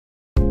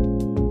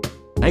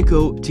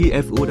IECHO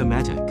GF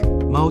Automatic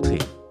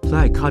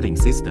Multi-Ply Cutting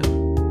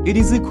System. It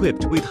is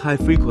equipped with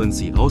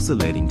high-frequency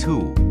oscillating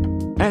tool,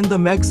 and the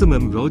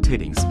maximum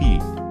rotating speed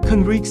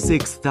can reach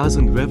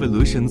 6,000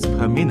 revolutions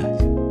per minute.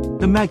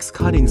 The max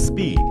cutting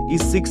speed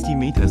is 60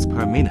 meters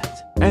per minute,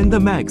 and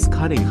the max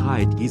cutting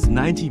height is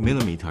 90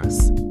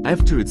 millimeters.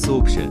 After its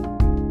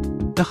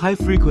option, the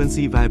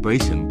high-frequency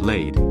vibration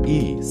blade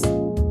is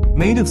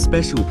made of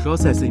special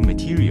processing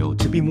material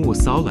to be more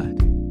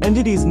solid, and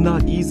it is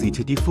not easy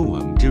to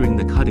deform during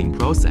the cutting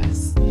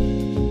process.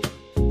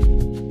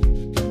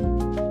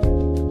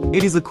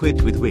 It is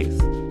equipped with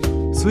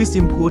Swiss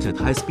imported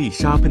high-speed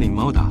sharpening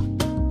motor,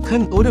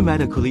 can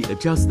automatically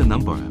adjust the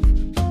number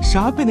of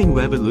sharpening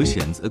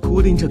revolutions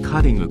according to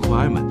cutting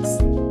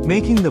requirements,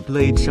 making the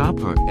blade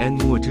sharper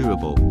and more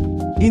durable.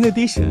 In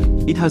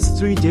addition, it has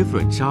 3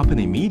 different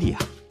sharpening media,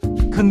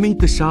 can meet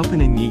the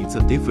sharpening needs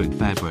of different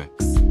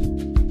fabrics,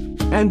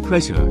 and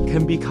pressure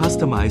can be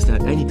customized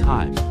at any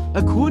time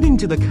according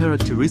to the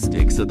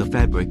characteristics of the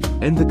fabric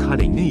and the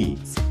cutting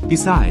needs.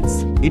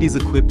 Besides, it is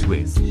equipped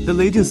with the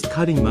latest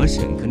cutting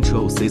motion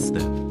control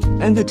system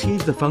and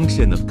achieves the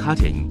function of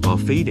cutting while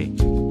feeding,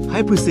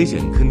 high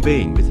precision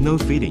conveying with no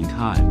feeding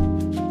time,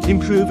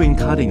 improving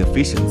cutting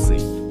efficiency,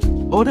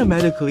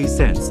 automatically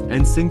sense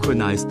and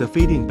synchronize the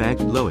feeding back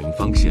blowing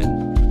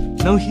function.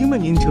 No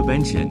human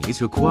intervention is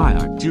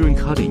required during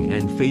cutting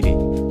and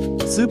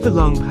feeding. Super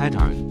long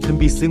pattern can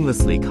be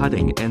seamlessly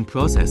cutting and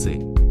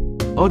processing.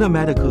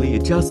 Automatically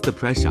adjust the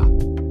pressure,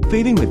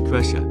 feeding with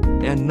pressure,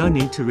 and no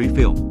need to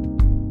refill.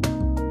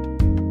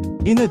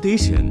 In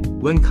addition,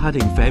 when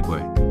cutting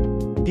fabric,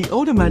 the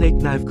automatic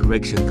knife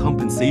correction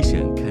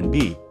compensation can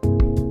be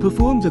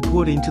performed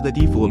according to the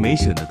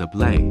deformation of the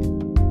blade.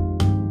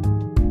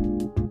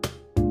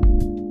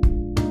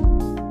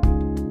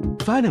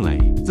 Finally,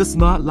 the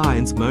smart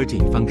lines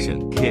merging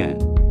function can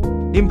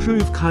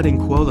improve cutting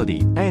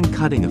quality and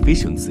cutting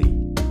efficiency.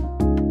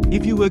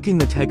 If you work in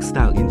the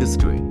textile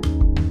industry,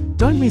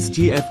 don't miss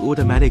GF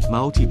Automatic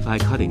Multi-Ply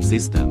Cutting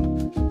System.